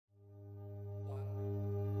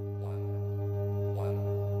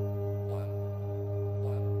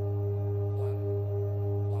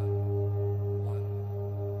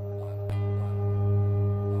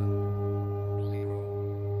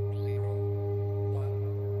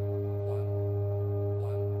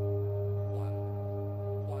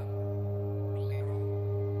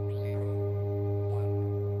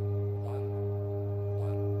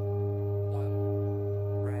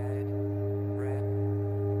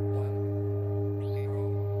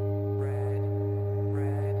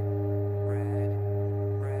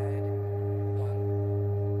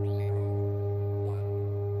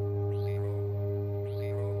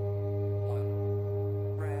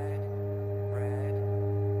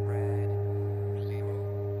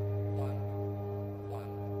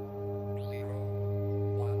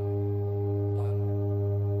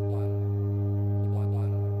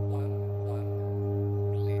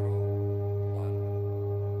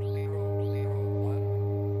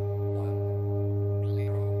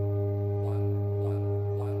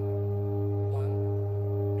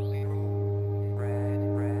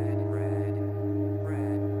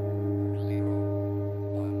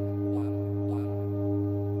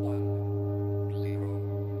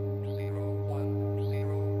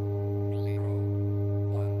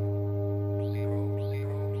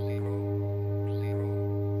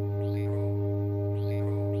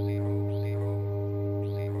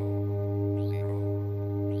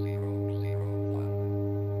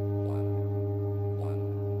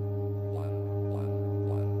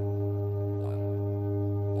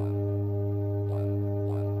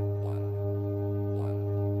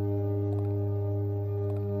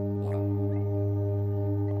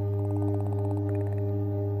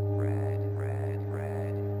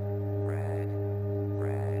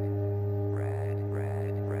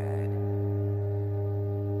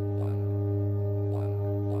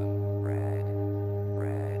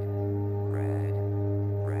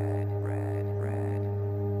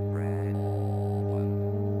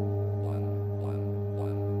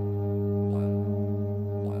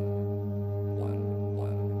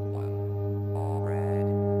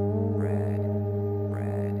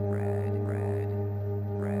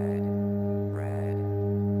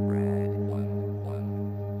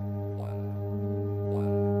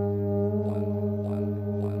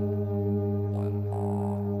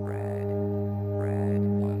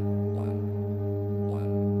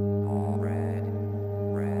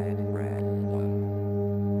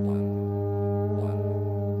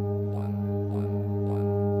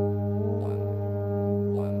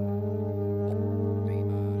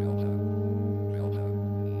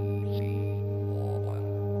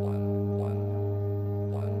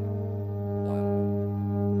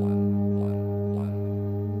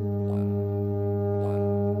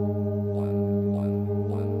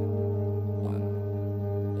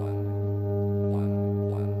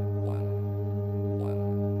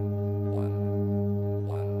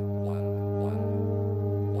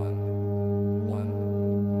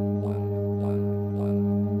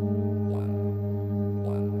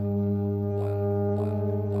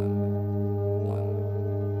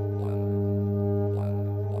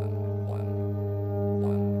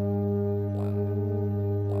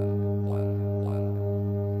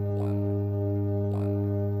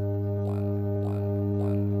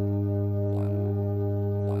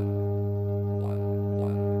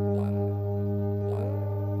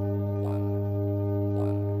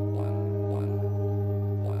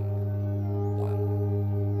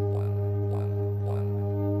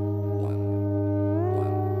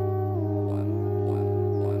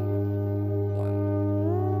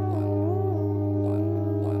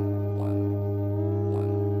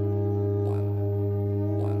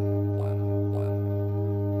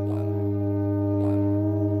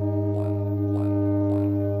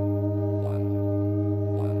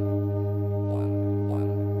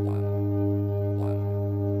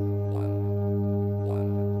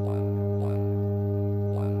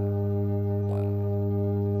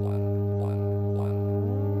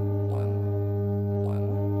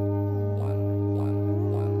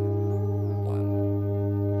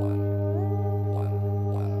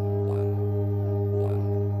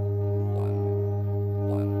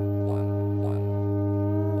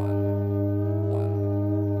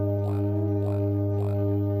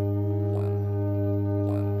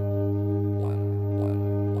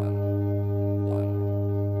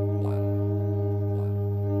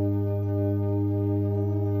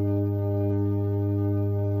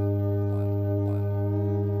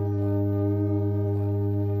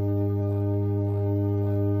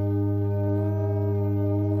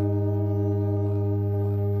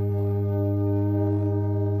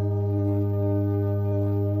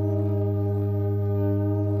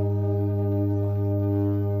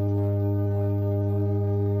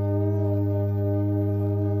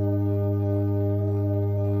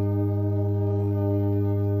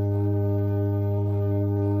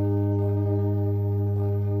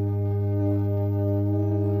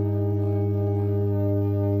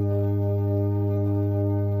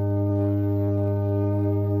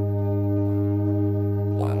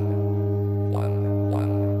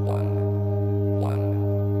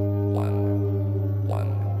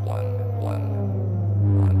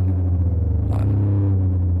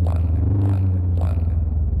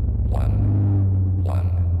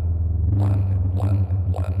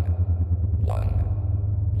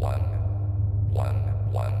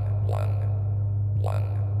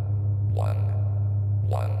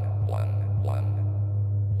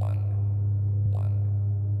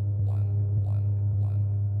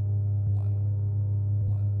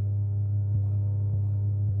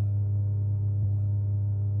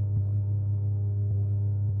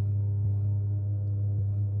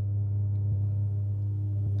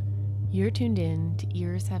You're tuned in to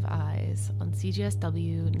Ears Have Eyes on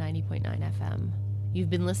CGSW 90.9 FM. You've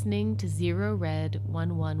been listening to Zero Red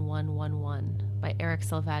 11111 by Eric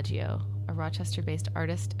Salvaggio, a Rochester-based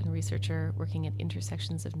artist and researcher working at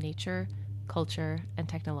intersections of nature, culture, and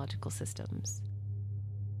technological systems.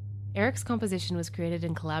 Eric's composition was created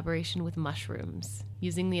in collaboration with mushrooms,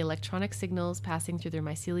 using the electronic signals passing through their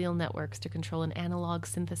mycelial networks to control an analog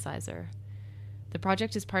synthesizer. The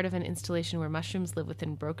project is part of an installation where mushrooms live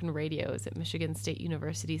within broken radios at Michigan State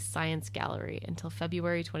University's Science Gallery until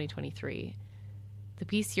February 2023. The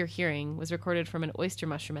piece you're hearing was recorded from an oyster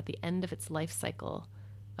mushroom at the end of its life cycle,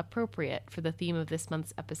 appropriate for the theme of this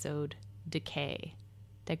month's episode, decay,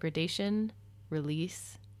 degradation,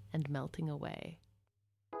 release, and melting away.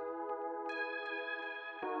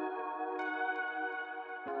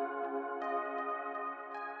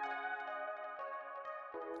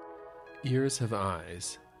 Ears Have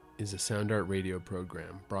Eyes is a sound art radio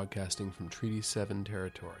program broadcasting from Treaty 7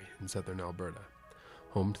 territory in southern Alberta,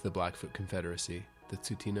 home to the Blackfoot Confederacy, the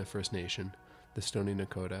Tsuut'ina First Nation, the Stoney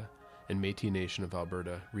Nakoda, and Métis Nation of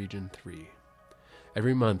Alberta, Region 3.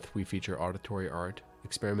 Every month we feature auditory art,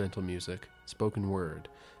 experimental music, spoken word,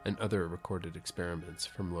 and other recorded experiments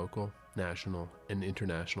from local, national, and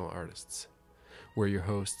international artists. We're your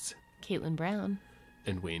hosts, Caitlin Brown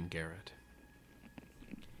and Wayne Garrett.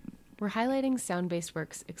 We're highlighting sound-based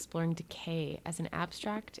works exploring decay as an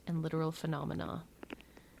abstract and literal phenomena.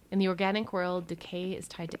 In the organic world, decay is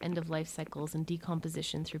tied to end-of-life cycles and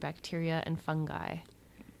decomposition through bacteria and fungi.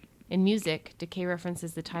 In music, decay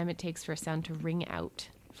references the time it takes for a sound to ring out,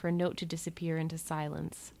 for a note to disappear into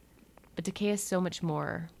silence. But decay is so much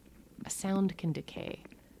more. A sound can decay.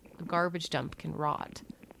 A garbage dump can rot.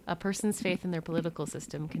 A person's faith in their political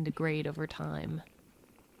system can degrade over time.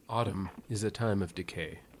 Autumn is a time of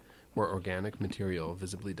decay, where organic material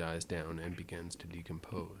visibly dies down and begins to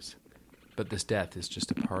decompose. But this death is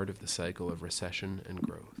just a part of the cycle of recession and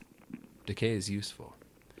growth. Decay is useful.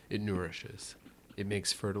 It nourishes. It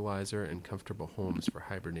makes fertilizer and comfortable homes for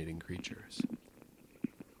hibernating creatures.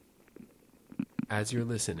 As you're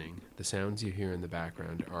listening, the sounds you hear in the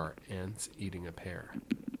background are ants eating a pear,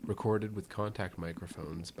 recorded with contact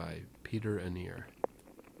microphones by Peter Anier.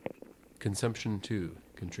 Consumption, too,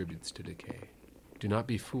 contributes to decay. Do not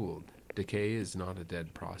be fooled. Decay is not a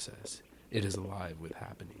dead process. It is alive with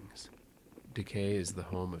happenings. Decay is the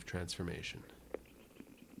home of transformation.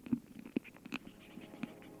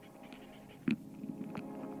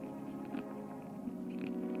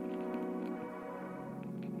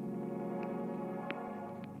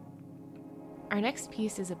 Our next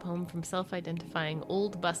piece is a poem from self-identifying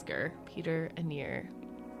old busker Peter Anier.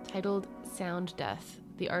 Titled Sound Death,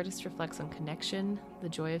 the artist reflects on connection, the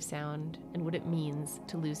joy of sound, and what it means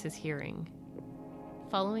to lose his hearing.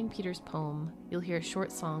 Following Peter's poem, you'll hear a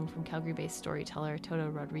short song from Calgary-based storyteller Toto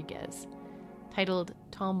Rodriguez. Titled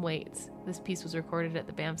Tom Waits, this piece was recorded at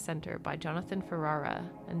the Banff Centre by Jonathan Ferrara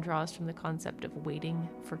and draws from the concept of waiting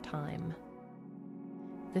for time.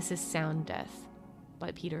 This is Sound Death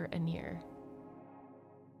by Peter Anier.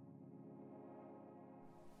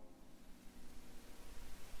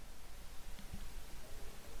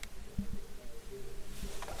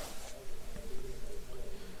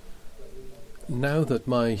 Now that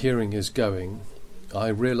my hearing is going, I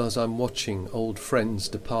realize I'm watching old friends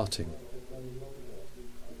departing.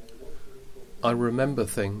 I remember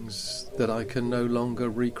things that I can no longer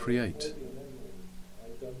recreate.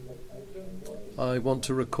 I want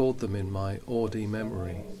to record them in my Audi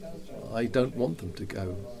memory. I don't want them to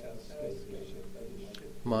go.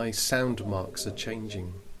 My sound marks are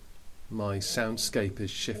changing. My soundscape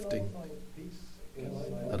is shifting.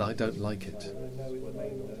 And I don't like it.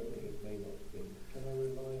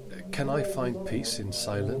 Can I find peace in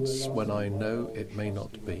silence when I know it may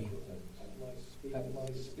not be?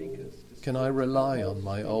 Can I rely on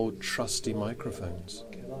my old trusty microphones?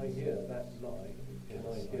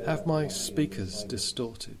 Have my speakers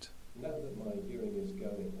distorted?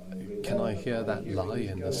 Can I hear that lie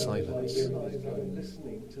in the silence?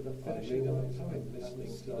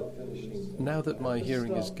 Now that my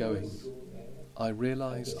hearing is going, I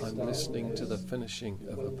realize I'm listening to the finishing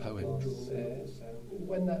of a poem.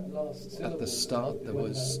 At the start there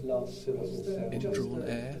was indrawn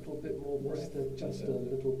air.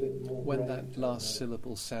 When that last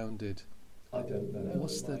syllable sounded,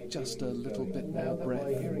 was there just a little bit more breath?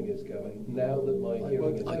 I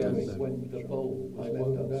don't know.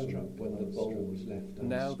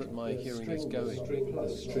 Now that my hearing is going,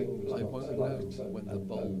 I won't know when the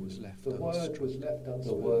bowl was left unstruck.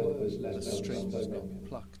 The string was not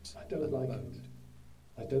plucked and bowed.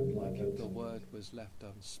 The word was left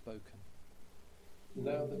unspoken.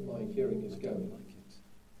 Now that my hearing is going,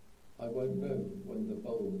 I won't know when the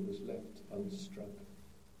bowl was left unstruck.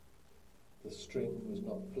 The string was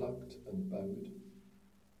not plucked and bowed.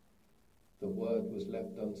 The word was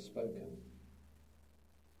left unspoken.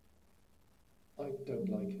 I don't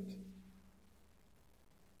like it.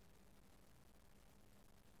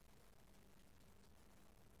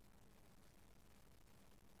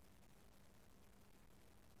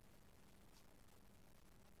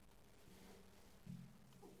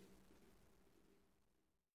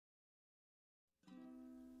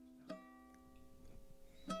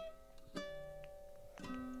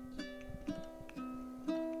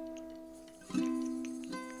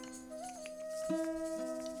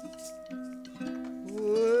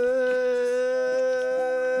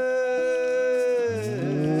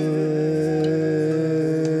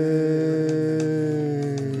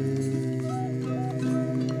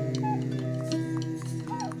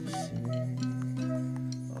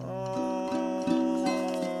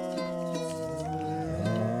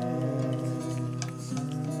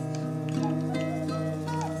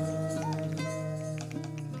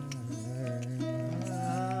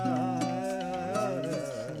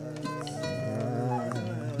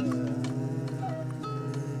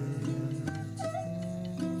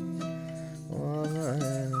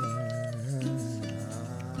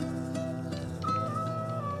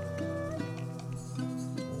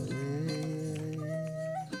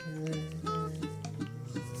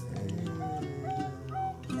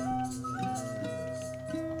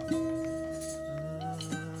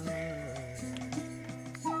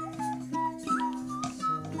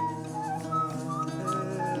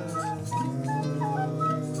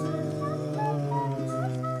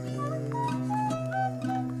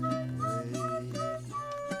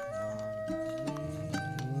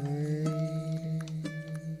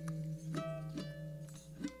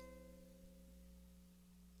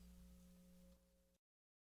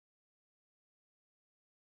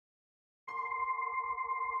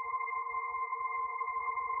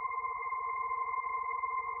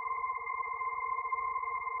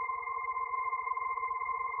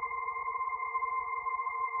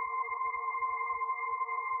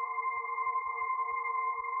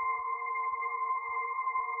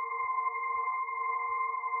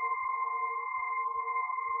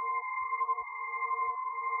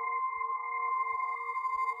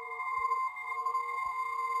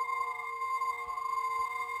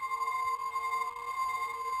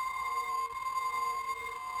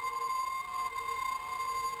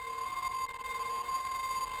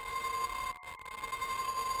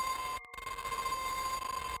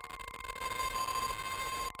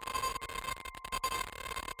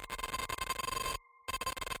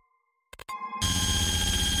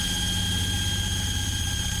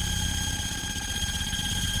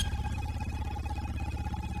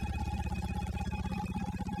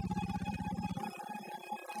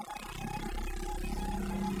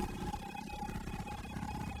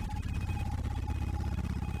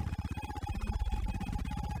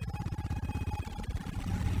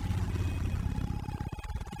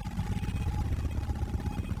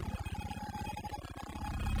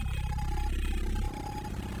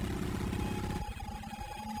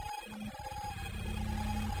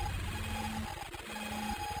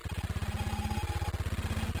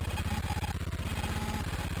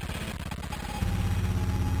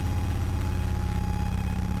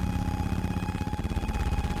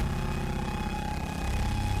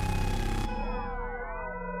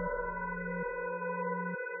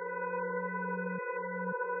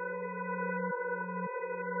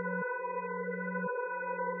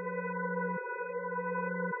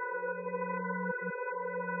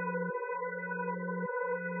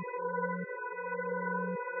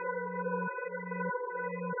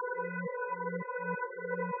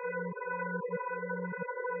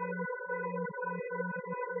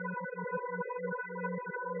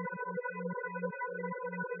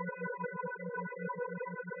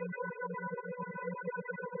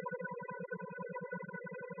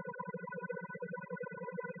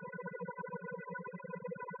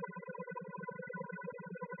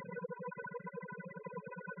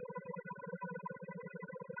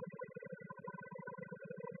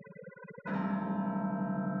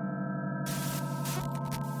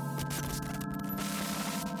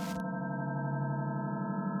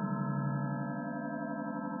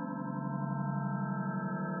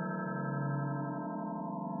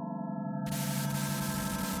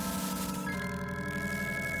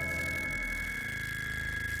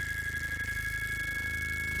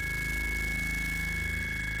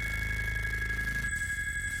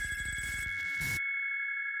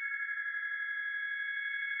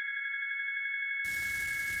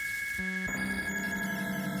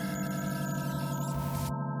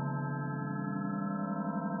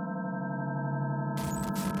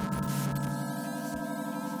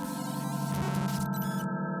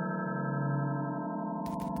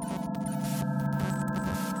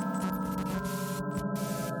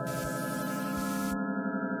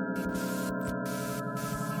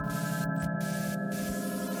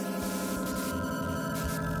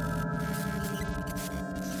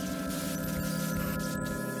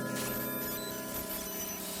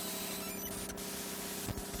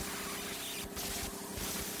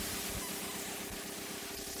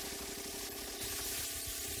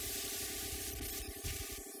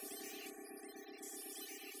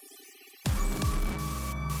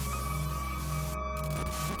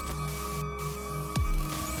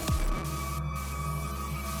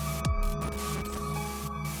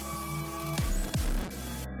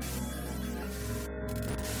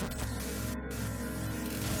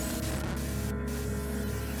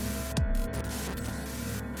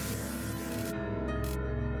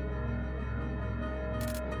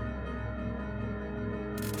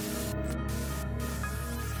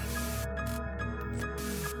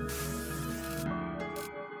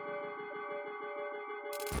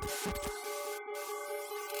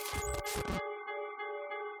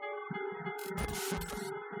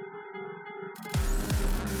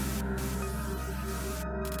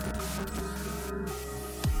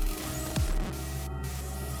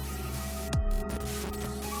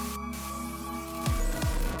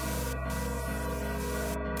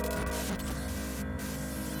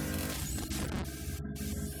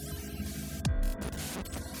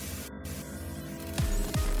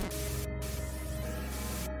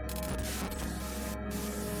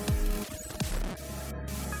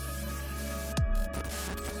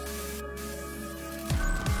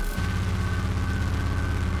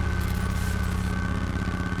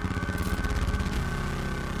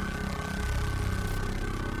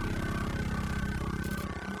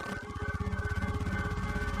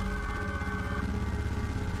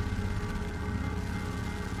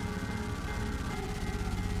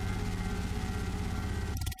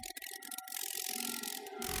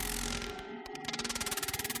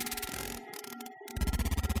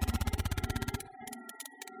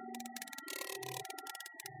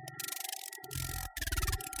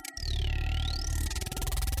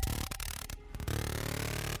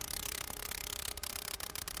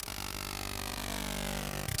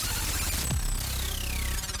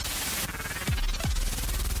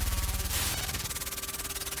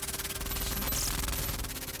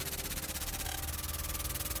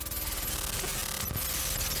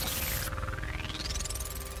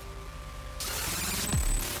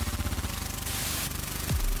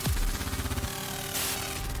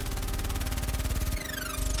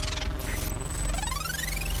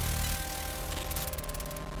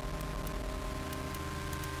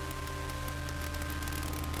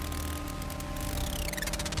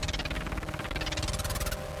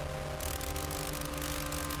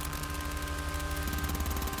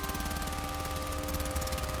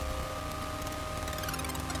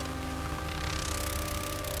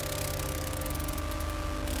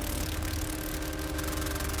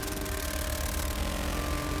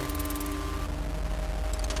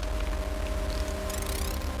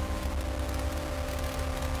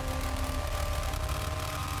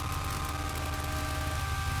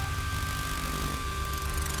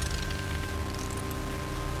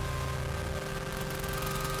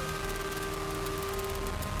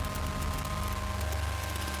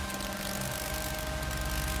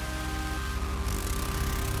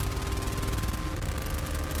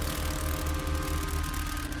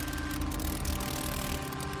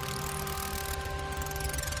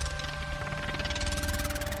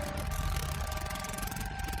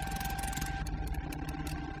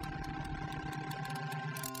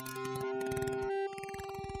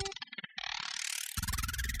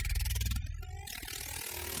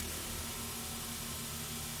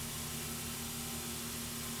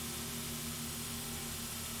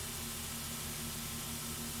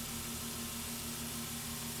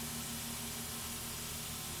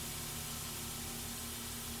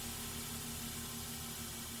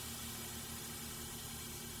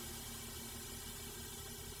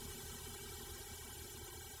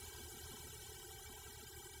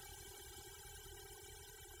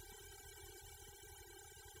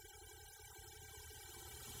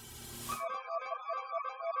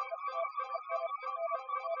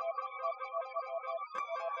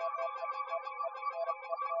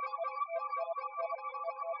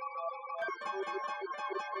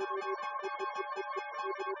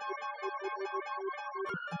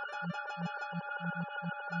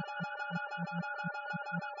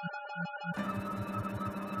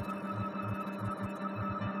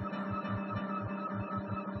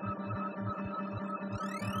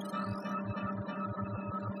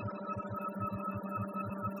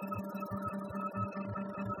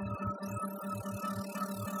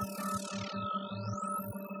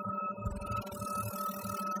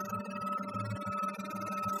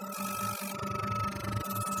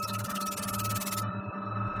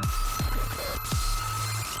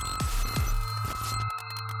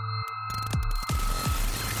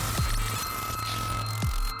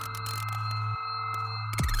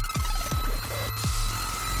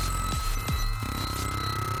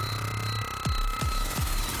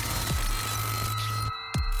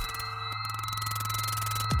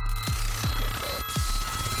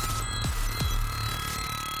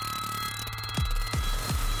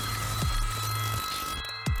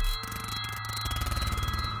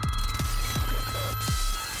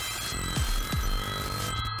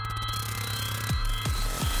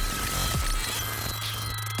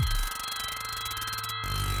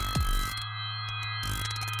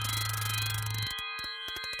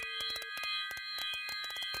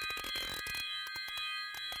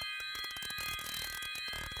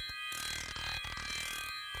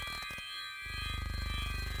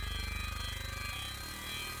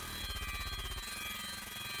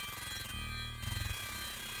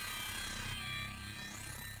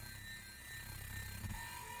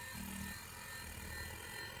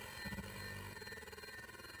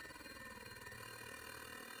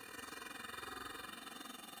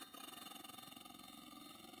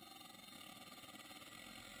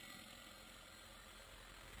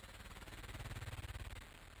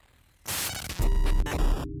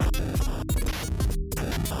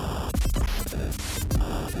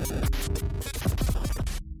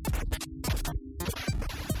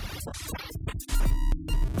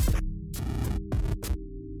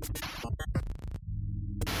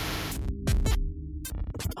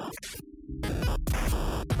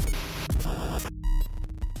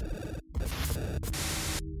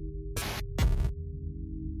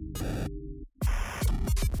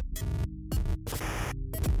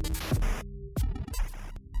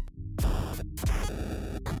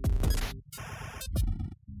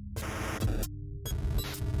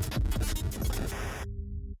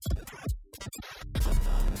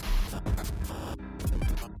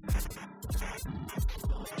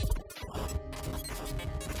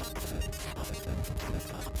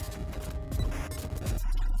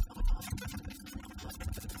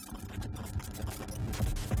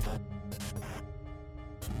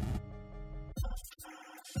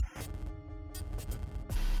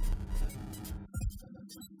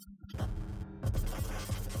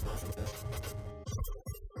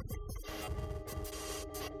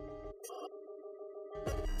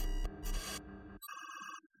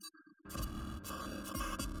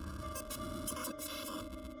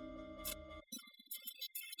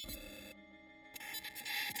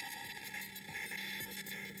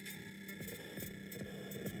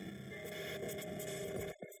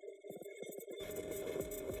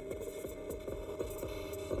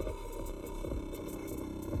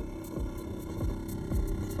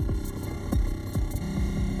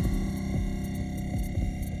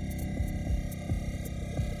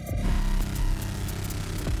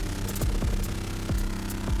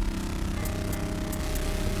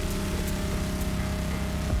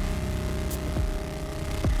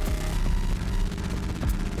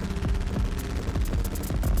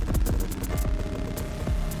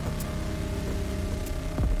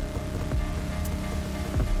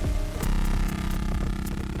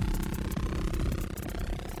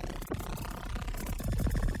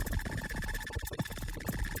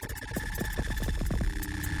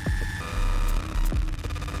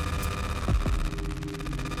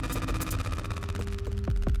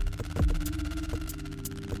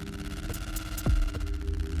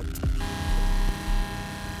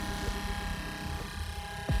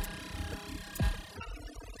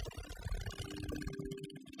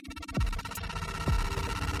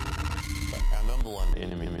 one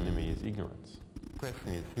enemy is ignorance. The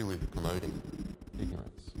question is, who is promoting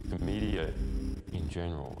ignorance? The media in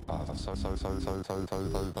general are so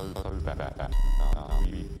bad.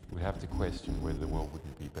 We have to question whether the world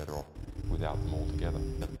wouldn't be better off without them altogether.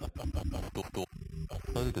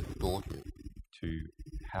 So distorted to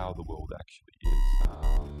how the world actually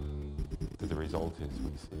is. The result is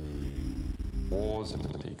we see wars and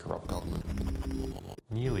we see corrupt government.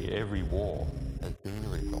 Nearly every war has been a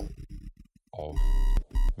result of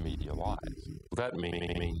media lies. That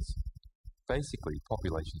means basically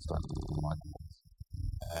populations don't like wars.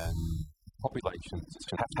 And populations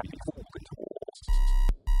have to be formed into wars.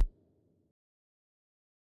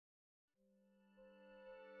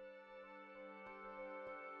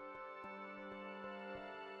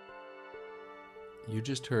 You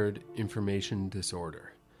just heard Information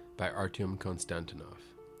Disorder by Artyom Konstantinov,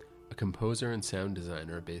 a composer and sound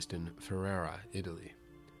designer based in Ferrara, Italy.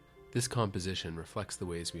 This composition reflects the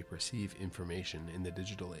ways we perceive information in the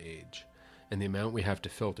digital age, and the amount we have to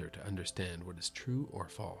filter to understand what is true or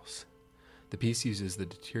false. The piece uses the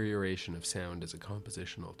deterioration of sound as a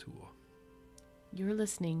compositional tool. You're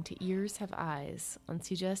listening to Ears Have Eyes on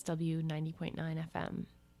CJSW 90.9 FM.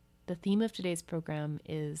 The theme of today's program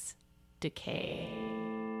is decay.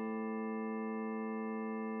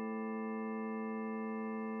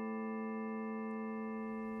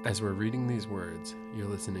 As we're reading these words, you're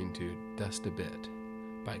listening to Dust a Bit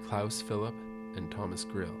by Klaus Philipp and Thomas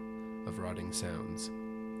Grill of Rotting Sounds.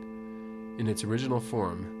 In its original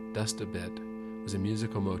form, Dust a Bit was a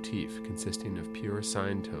musical motif consisting of pure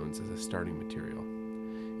sine tones as a starting material.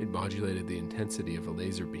 It modulated the intensity of a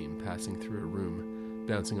laser beam passing through a room,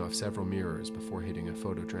 bouncing off several mirrors before hitting a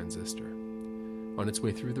phototransistor. On its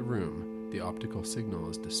way through the room, the optical signal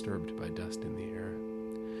is disturbed by dust in the air.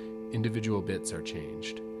 Individual bits are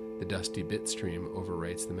changed. The dusty bit stream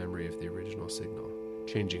overwrites the memory of the original signal,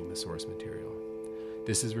 changing the source material.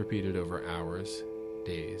 This is repeated over hours,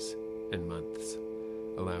 days, and months,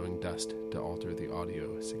 allowing dust to alter the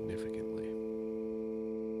audio significantly.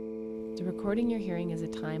 The recording you're hearing is a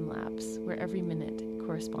time lapse where every minute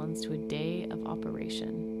corresponds to a day of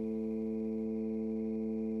operation.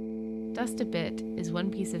 Dust a Bit is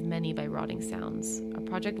one piece of many by Rotting Sounds, a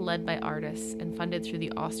project led by artists and funded through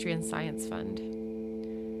the Austrian Science Fund.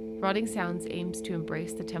 Rotting Sounds aims to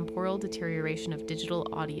embrace the temporal deterioration of digital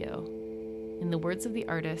audio. In the words of the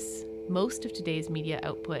artists, most of today's media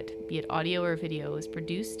output, be it audio or video, is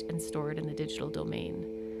produced and stored in the digital domain.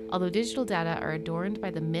 Although digital data are adorned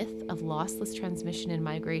by the myth of lossless transmission and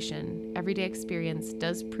migration, everyday experience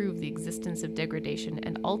does prove the existence of degradation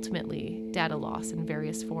and ultimately data loss in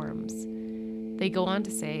various forms. They go on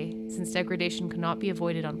to say, since degradation cannot be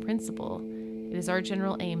avoided on principle, it is our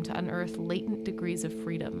general aim to unearth latent degrees of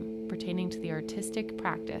freedom pertaining to the artistic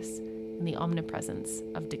practice and the omnipresence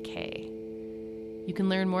of decay. You can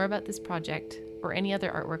learn more about this project or any other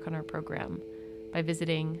artwork on our program by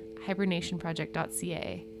visiting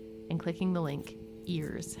hibernationproject.ca and clicking the link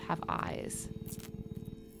Ears Have Eyes.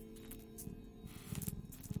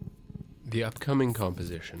 The upcoming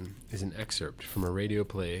composition is an excerpt from a radio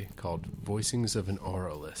play called Voicings of an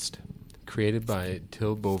Oralist, created by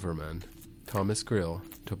Till Boverman, Thomas Grill,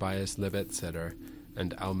 Tobias Lebetzetter,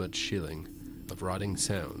 and Almut Schilling of Rotting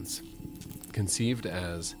Sounds, conceived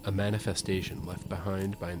as a manifestation left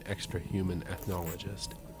behind by an extra-human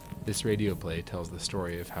ethnologist. This radio play tells the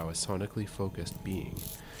story of how a sonically focused being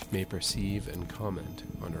may perceive and comment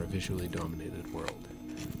on our visually dominated world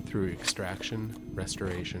through extraction,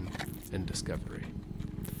 restoration, and discovery.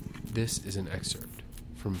 This is an excerpt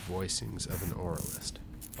from Voicings of an Oralist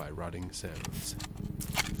by Rotting Sounds.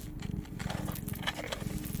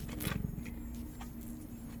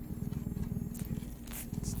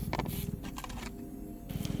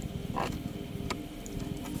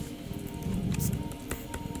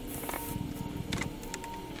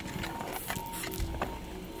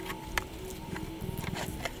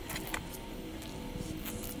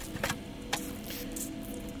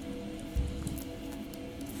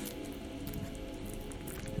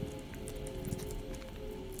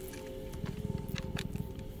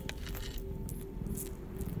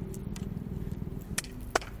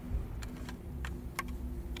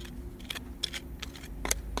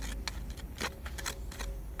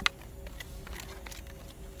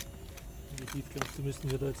 Wie tief glaubst du,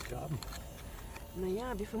 müssten wir da jetzt graben?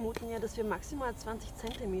 Naja, wir vermuten ja, dass wir maximal 20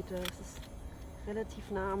 Zentimeter. Das ist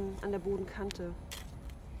relativ nah an der Bodenkante.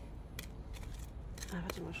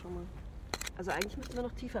 Warte mal, schau mal. Also eigentlich müssten wir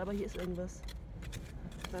noch tiefer, aber hier ist irgendwas.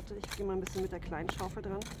 Warte, ich gehe mal ein bisschen mit der kleinen Schaufel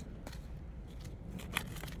dran.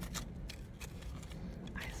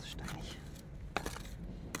 Ah, ist so steinig.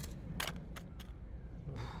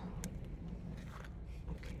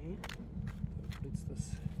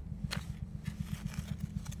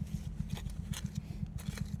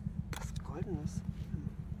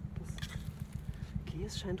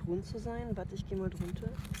 es scheint rund zu sein. Warte, ich gehe mal drunter.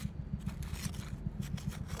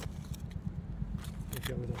 Ich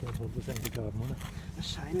glaube, da drunter ist eingegraben, oder?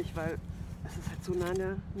 Wahrscheinlich, weil es ist halt so nah an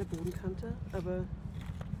der Bodenkante, aber...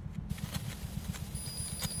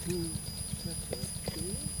 Warte,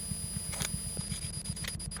 okay.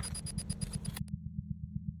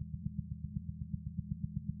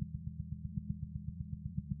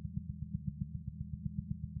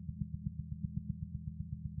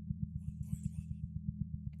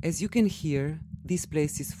 As you can hear, this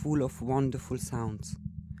place is full of wonderful sounds.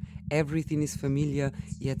 Everything is familiar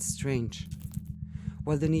yet strange.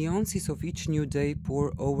 While the nuances of each new day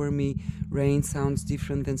pour over me, rain sounds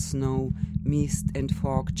different than snow, mist and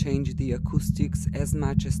fog change the acoustics as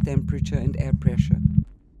much as temperature and air pressure.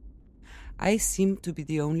 I seem to be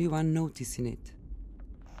the only one noticing it.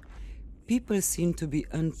 People seem to be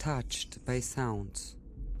untouched by sounds.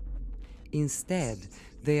 Instead,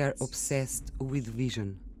 they are obsessed with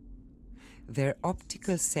vision. Their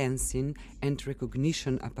optical sensing and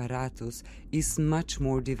recognition apparatus is much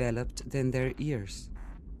more developed than their ears.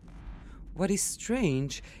 What is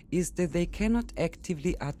strange is that they cannot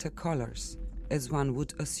actively utter colors, as one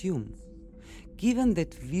would assume, given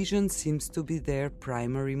that vision seems to be their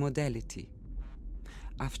primary modality.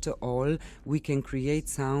 After all, we can create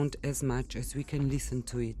sound as much as we can listen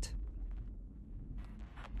to it.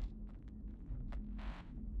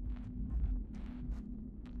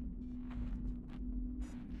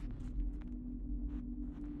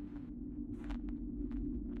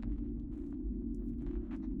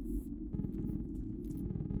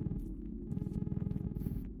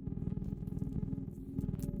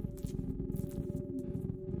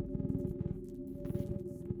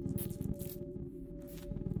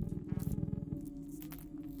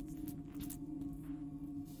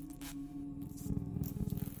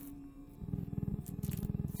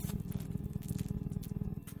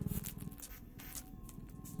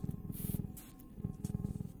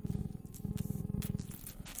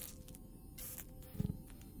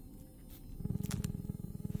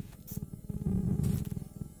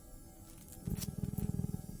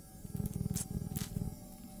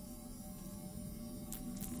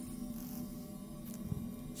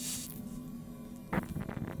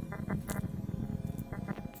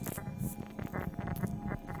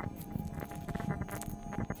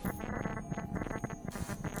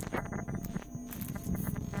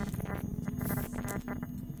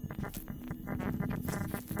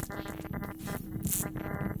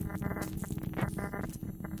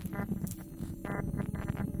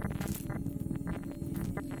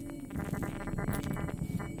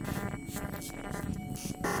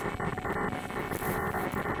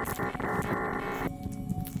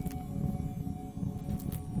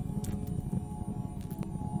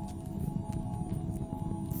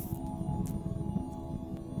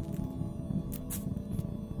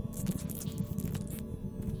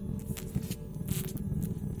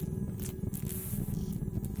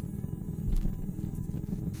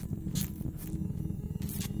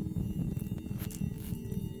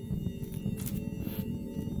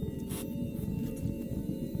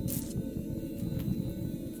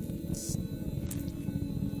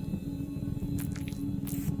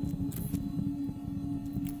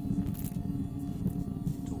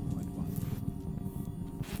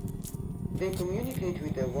 They communicate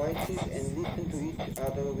with their voices and listen to each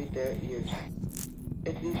other with their ears.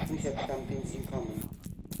 At least we have something in common.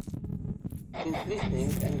 Since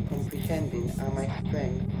listening and comprehending are my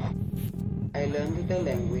strengths, I learned the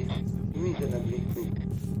language reasonably quick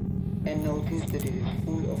and noticed that it is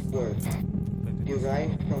full of words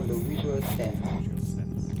derived from the visual sense.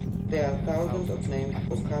 There are thousands of names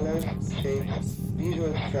for colors, shapes,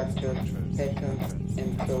 visual structures, patterns,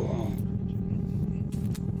 and so on.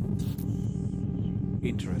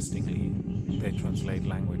 Interestingly, they translate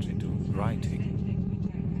language into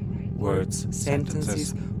writing. Words,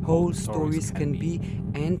 sentences, whole stories can be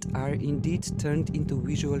and are indeed turned into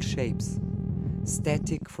visual shapes.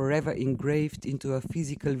 Static, forever engraved into a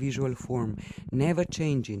physical visual form, never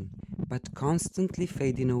changing, but constantly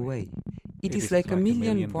fading away. It is like a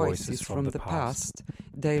million voices from the past,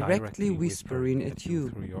 directly whispering at you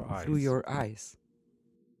through your eyes.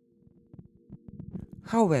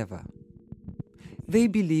 However, they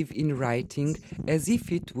believe in writing as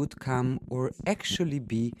if it would come or actually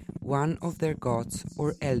be one of their gods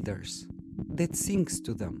or elders that sings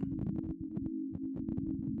to them.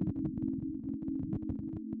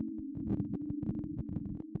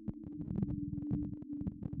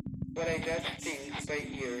 But I judge things by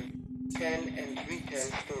ear, tell and retell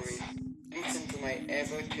stories, listen to my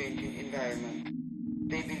ever-changing environment.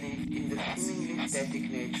 They believe in the seemingly static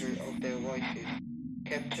nature of their voices,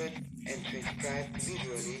 captured and transcribed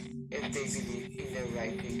visually as they believe in their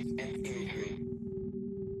writing and imagery.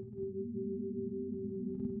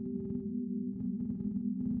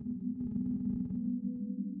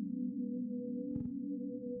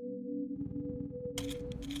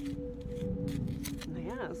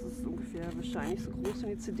 Naja, es ist ungefähr wahrscheinlich so groß wie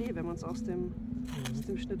eine CD, wenn man es aus dem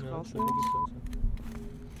Schnitt rausnimmt.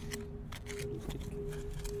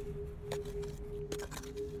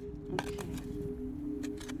 Okay.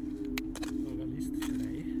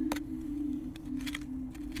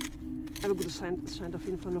 Aber gut, es scheint auf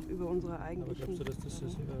jeden Fall noch über unsere eigentlichen... Aber glaubst du, dass das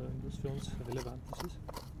für uns relevant ist?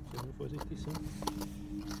 Sollen wir vorsichtig sein?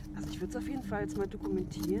 Also ich würde es auf jeden Fall jetzt mal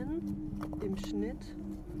dokumentieren im Schnitt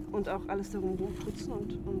und auch alles darum putzen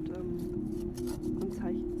und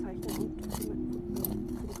zeichnen und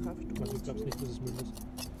fotografisch dokumentieren. Also du glaubst nicht, dass es Müll ist?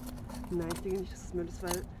 Nein, ich denke nicht, dass es Müll ist,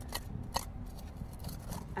 weil...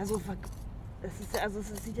 es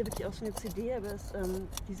sieht ja wirklich aus wie eine CD, aber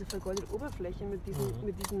diese vergoldete Oberfläche mit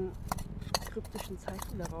diesen kryptischen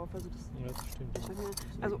Zeichen darauf. Also das stimmt.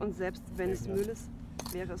 Also und selbst wenn es Müll ist,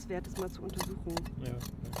 wäre es wert, es mal zu untersuchen. Ja.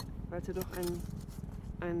 Weil es ja doch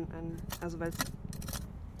weil es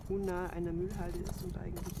unnah einer Müllhalde ist und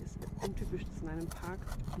eigentlich ist untypisch, dass in einem Park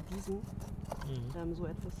wie diesem so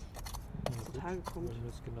etwas zutage kommt. Wollen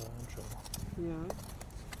wir das genauer anschauen. Ja.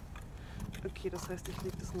 Okay, das heißt, ich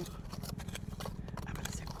lege das noch. Aber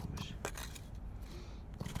das ist ja komisch.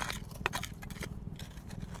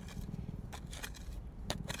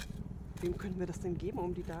 Wem könnten wir das denn geben,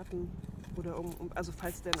 um die Daten? Oder also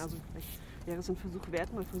falls denn, also vielleicht wäre es ein Versuch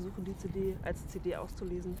wert, mal versuchen, die CD als CD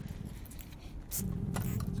auszulesen. Das kommt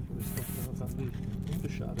darauf an, wie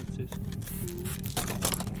unbeschadet sie ist.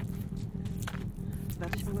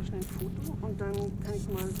 Warte, ich mache noch schnell ein Foto und dann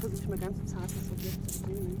versuche ich mal ganz zart das Objekt zu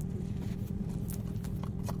nehmen.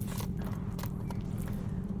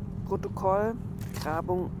 Protokoll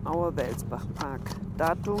Grabung Auer-Welsbach-Park.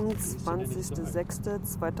 Datum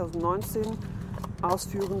 20.06.2019.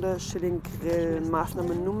 Ausführende Schilling-Grill.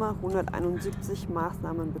 Maßnahmennummer 171.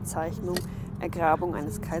 Maßnahmenbezeichnung Ergrabung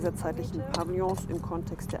eines kaiserzeitlichen Pavillons im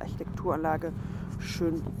Kontext der Architekturanlage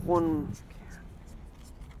Schönbrunn.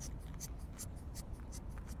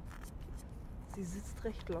 Sie sitzt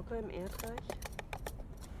recht locker im Erdreich.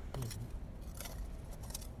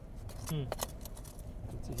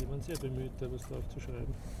 Hat sich jemand sehr bemüht, da was drauf zu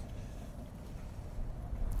schreiben.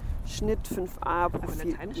 Schnitt 5a,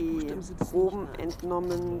 Profil E, Proben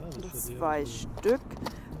entnommen 2 Stück.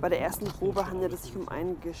 Bei der ersten Probe handelt es sich um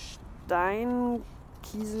ein Gestein,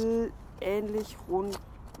 Kiesel, ähnlich rund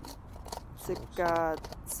ca.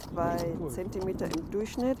 2 cm im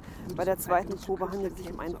Durchschnitt. Bei der zweiten Probe handelt es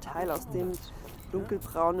sich um einen Teil aus dem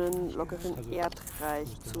dunkelbraunen, lockeren Erdreich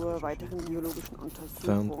zur weiteren biologischen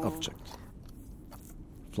Untersuchung. Found object.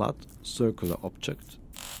 Flat, circular object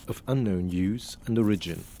of unknown use and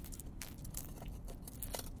origin.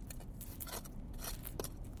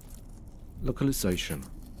 Localization.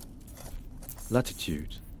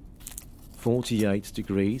 Latitude 48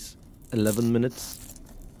 degrees 11 minutes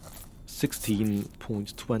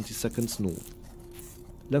 16.20 seconds north.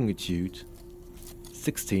 Longitude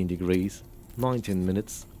 16 degrees 19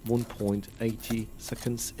 minutes 1.80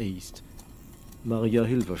 seconds east.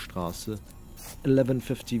 Maria-Hilfer-Straße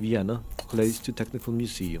 1150 Vienna, close to Technical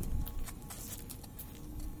Museum.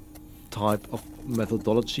 Type of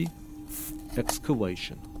methodology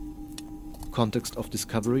excavation. Context of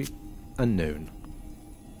discovery unknown.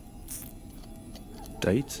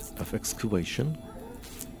 Date of excavation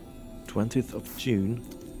 20th of June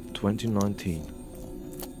 2019.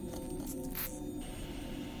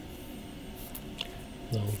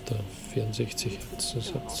 Na, unter 64 Hertz,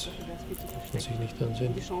 das kann man sich nicht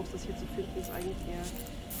ansehen. Die Chance, das hier zu finden, ist eigentlich eher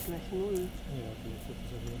gleich 0. Ja, vielleicht hat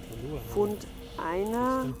es auch verloren. Fund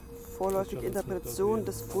einer. Vorläufige Interpretation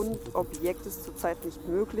des Fundobjektes zurzeit nicht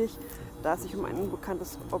möglich, da es sich um ein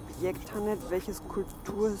unbekanntes Objekt handelt, welches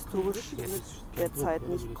kulturhistorisch derzeit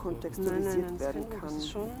nicht kontextualisiert werden kann.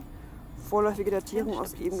 Vorläufige Datierung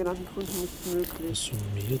aus eben genannten Gründen nicht möglich.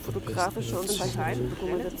 Fotografische und zeichnerische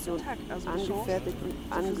Dokumentation angefertigt und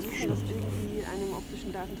angeführt. Das irgendwie einem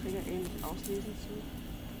optischen Datenträger ähnlich auslesen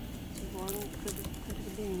zu wollen, könnte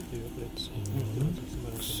gelingen.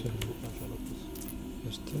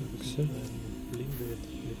 Eine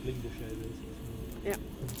blinde Scheibe ist. Ja.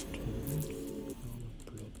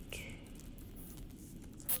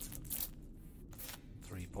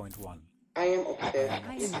 I am obsessed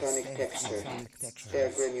with sonic texture, their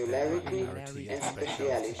granularity and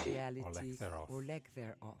speciality, or lack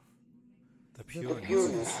thereof. the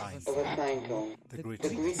pureness of a sine tone, the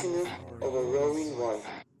grittiness of a roaring voice.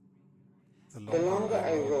 The longer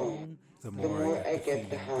I roam, the more I get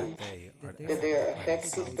the hunch that they are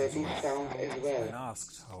affected by these sounds as well.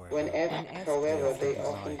 When asked, however, they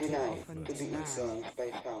often deny to be influenced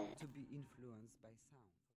by sound.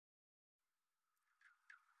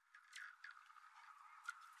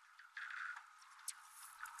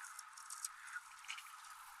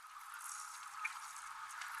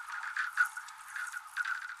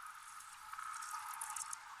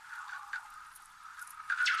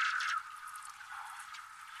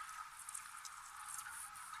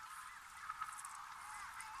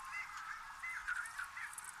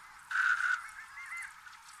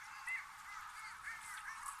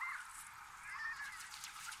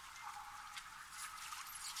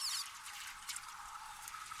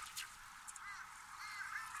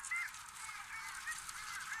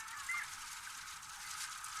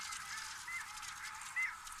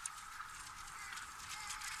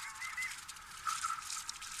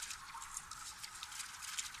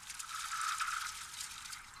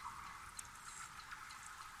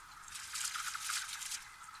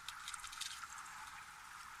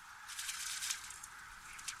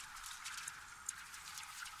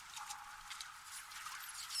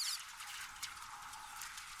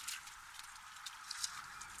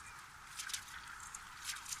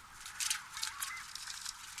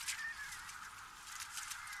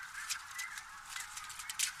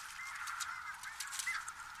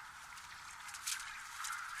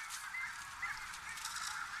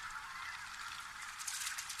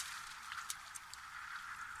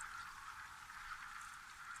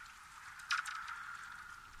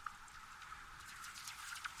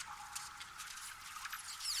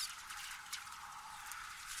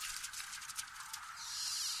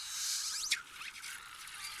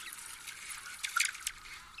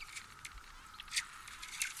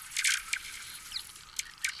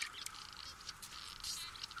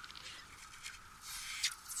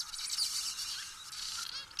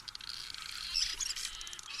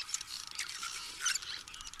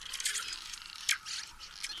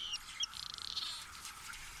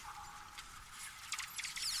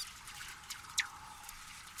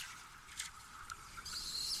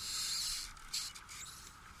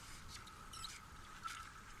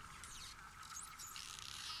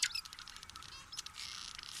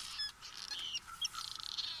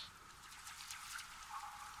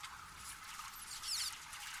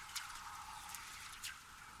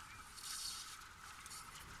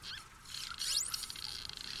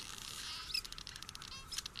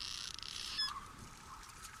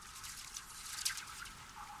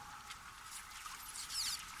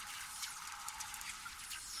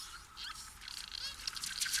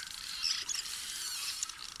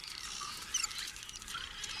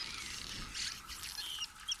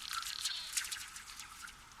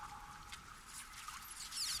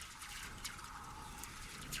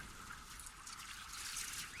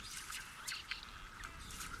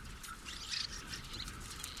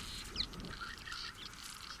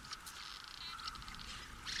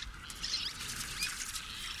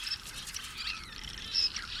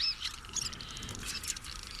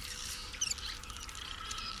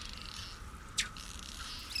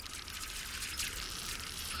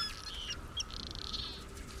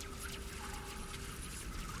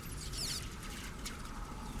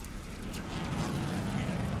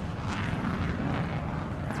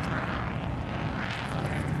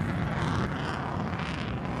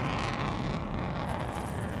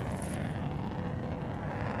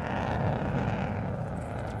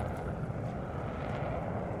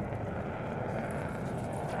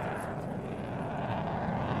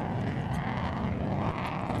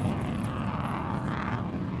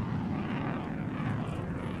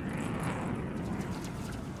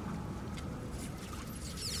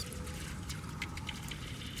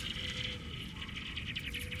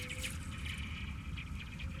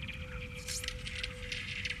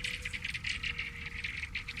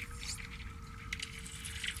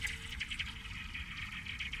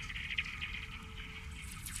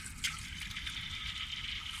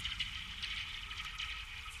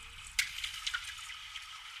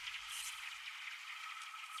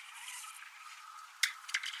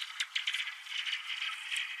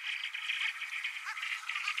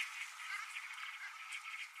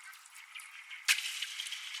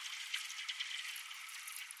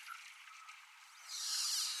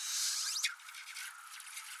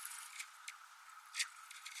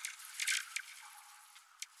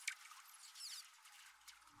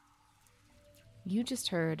 You just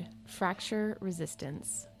heard Fracture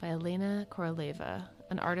Resistance by Elena Koroleva,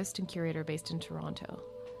 an artist and curator based in Toronto.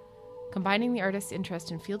 Combining the artist's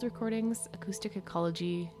interest in field recordings, acoustic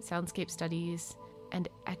ecology, soundscape studies, and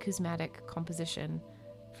acousmatic composition,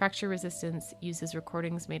 Fracture Resistance uses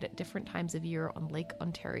recordings made at different times of year on Lake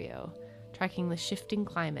Ontario, tracking the shifting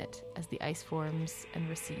climate as the ice forms and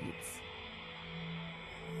recedes.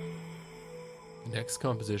 The next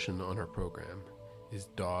composition on our program is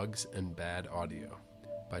Dogs and Bad Audio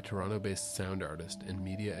by Toronto-based sound artist and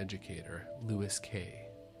media educator Louis Kay.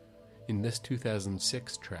 In this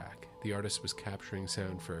 2006 track, the artist was capturing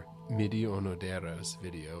sound for Midi Onodera's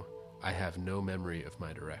video, I Have No Memory of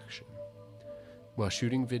My Direction. While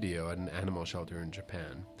shooting video at an animal shelter in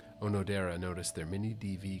Japan, Onodera noticed their mini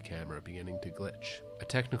DV camera beginning to glitch, a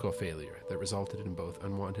technical failure that resulted in both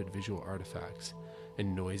unwanted visual artifacts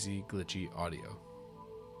and noisy, glitchy audio.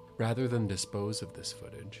 Rather than dispose of this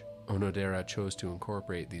footage, Onodera chose to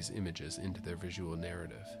incorporate these images into their visual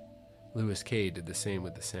narrative. Louis Kay did the same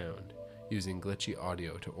with the sound, using glitchy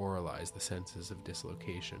audio to oralize the senses of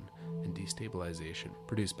dislocation and destabilization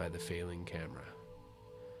produced by the failing camera.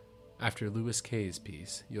 After Louis Kay's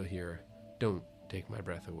piece, you'll hear Don't Take My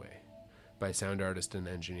Breath Away by sound artist and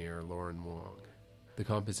engineer Lauren Wong. The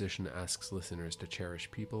composition asks listeners to cherish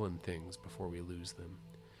people and things before we lose them,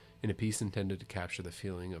 in a piece intended to capture the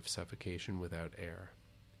feeling of suffocation without air.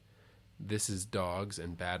 This is Dogs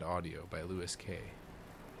and Bad Audio by Louis Kay.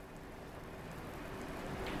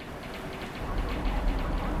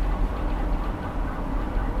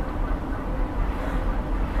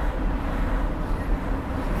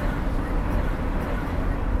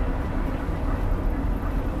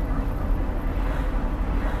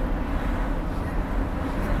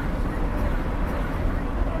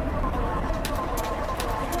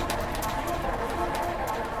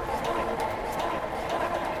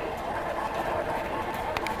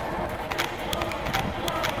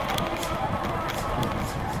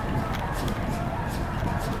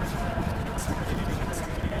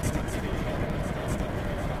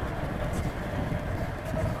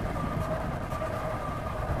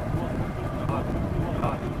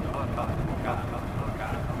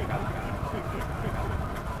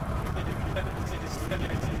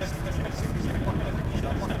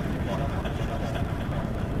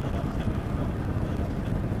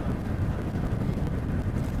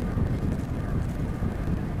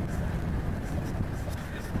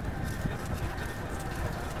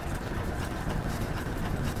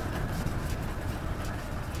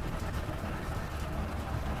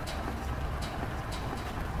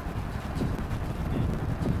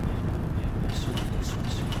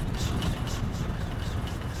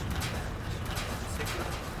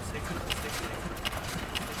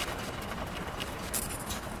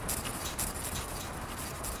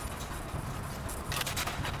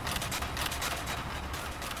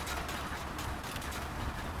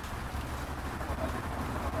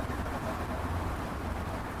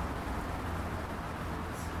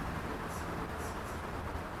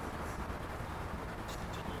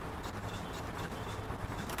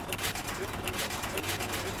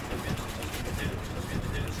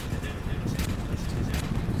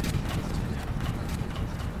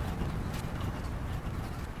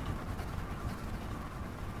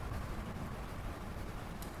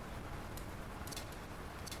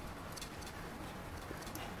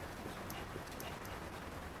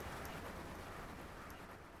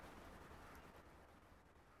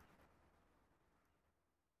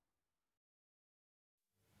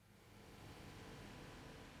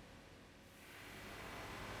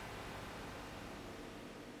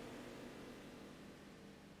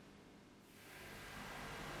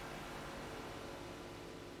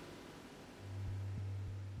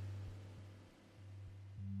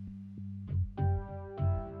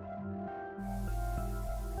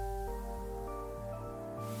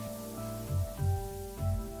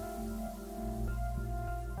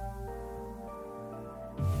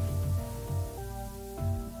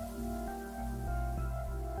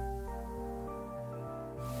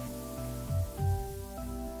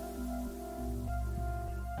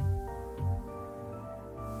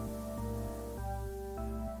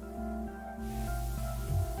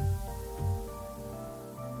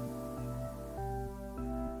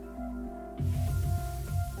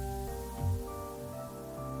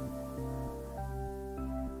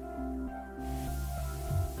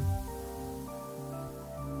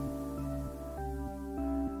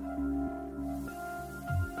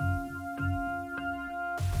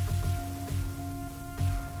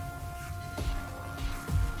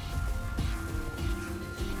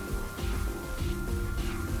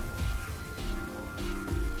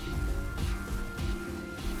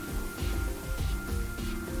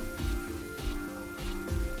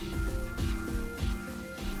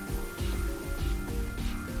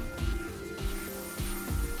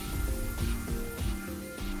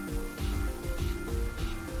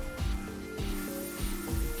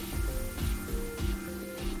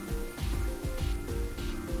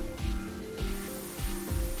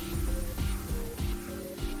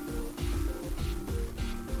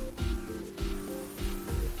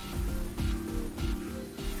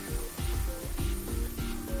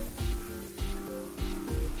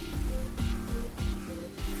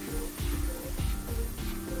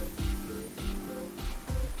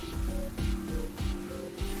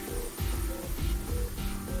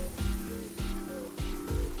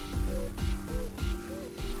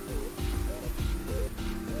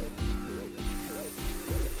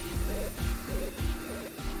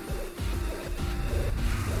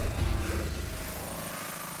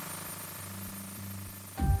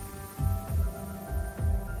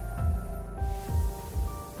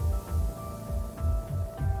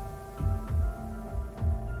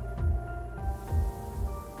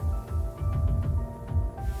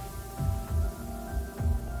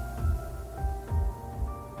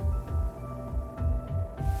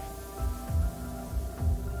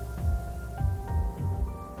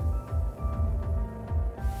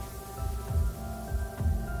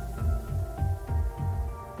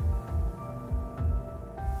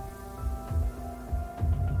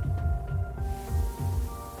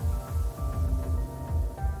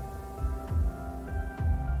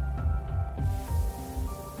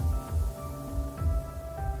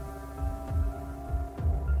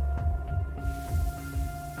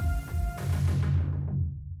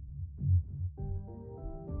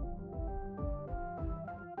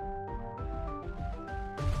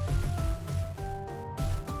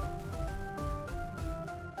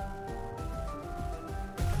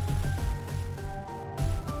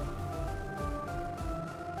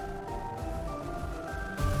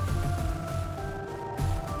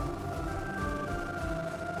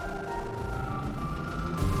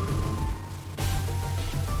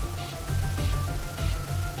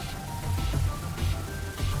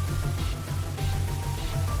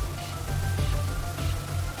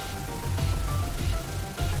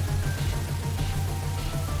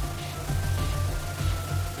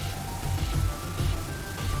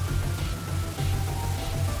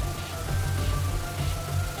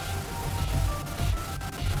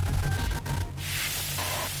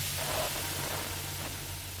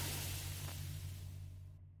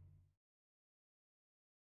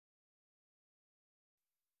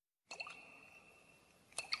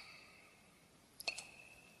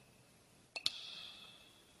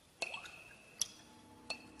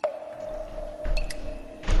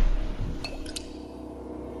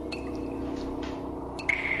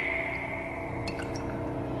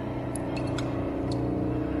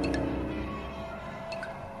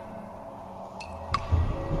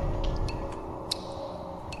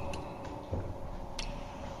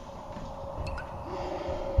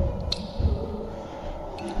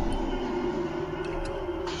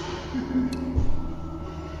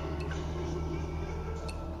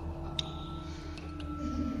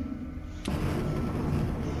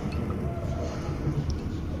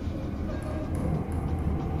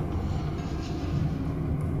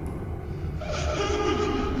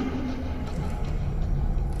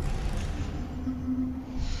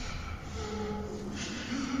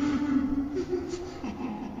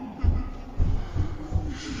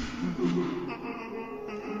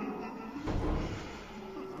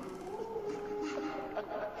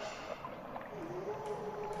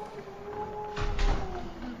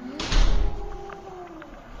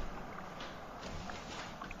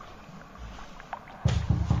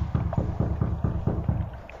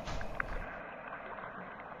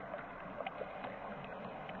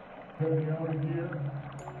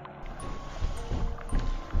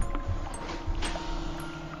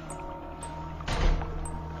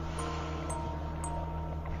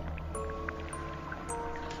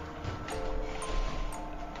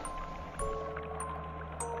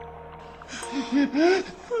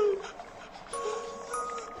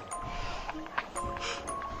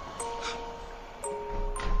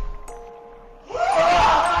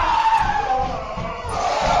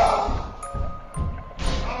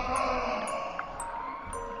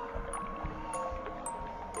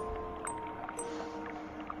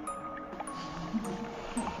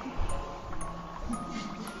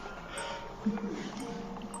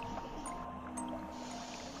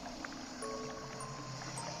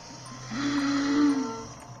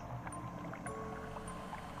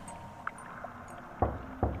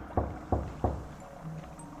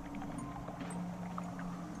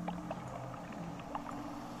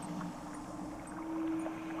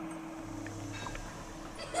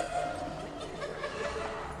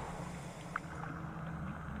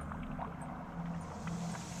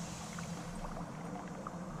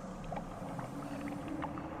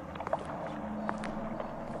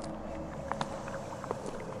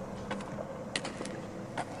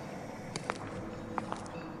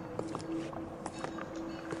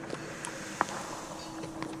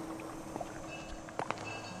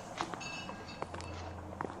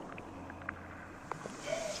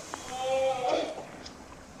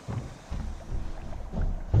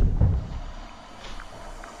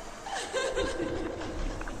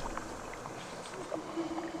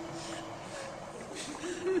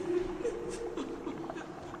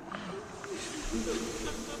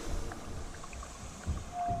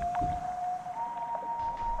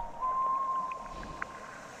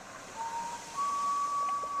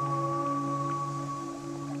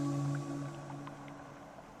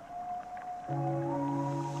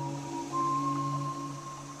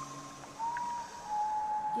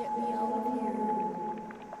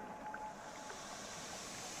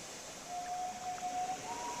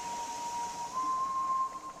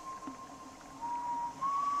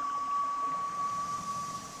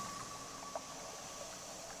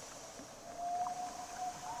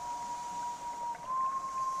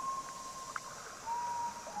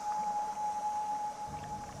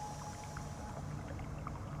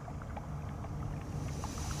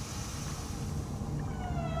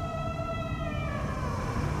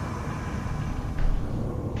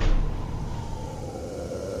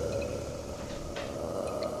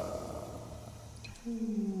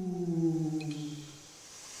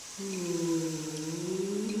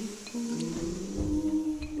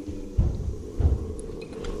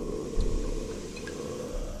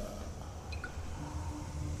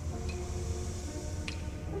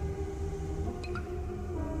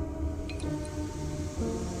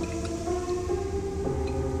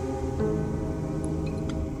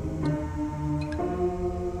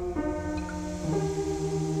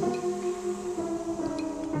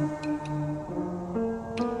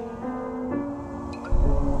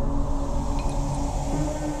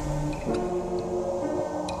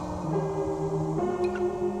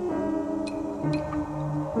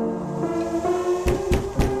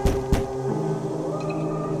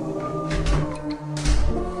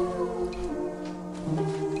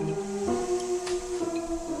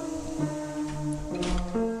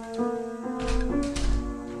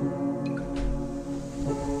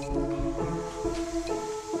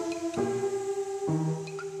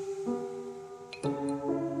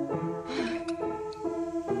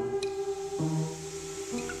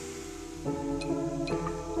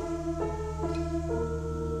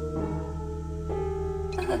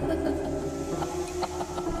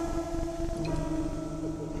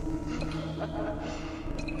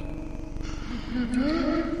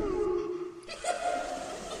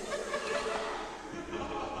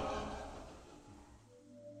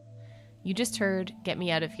 You just heard Get Me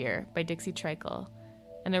Out of Here by Dixie Trickle.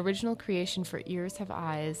 An original creation for Ears Have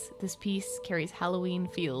Eyes, this piece carries Halloween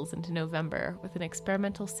feels into November with an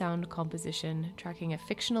experimental sound composition tracking a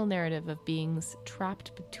fictional narrative of beings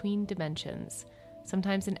trapped between dimensions,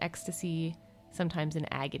 sometimes in ecstasy, sometimes in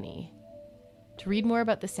agony. To read more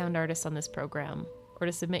about the sound artists on this program, or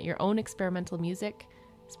to submit your own experimental music,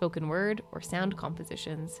 spoken word, or sound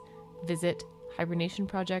compositions, visit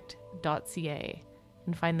hibernationproject.ca.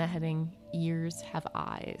 and find the heading Ears Have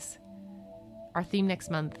Eyes. Our theme next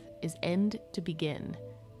month is End to Begin,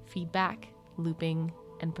 feedback, looping,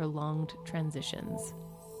 and prolonged transitions.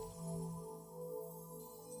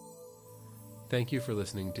 Thank you for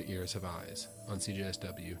listening to Ears Have Eyes on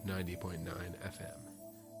CJSW 90.9 FM.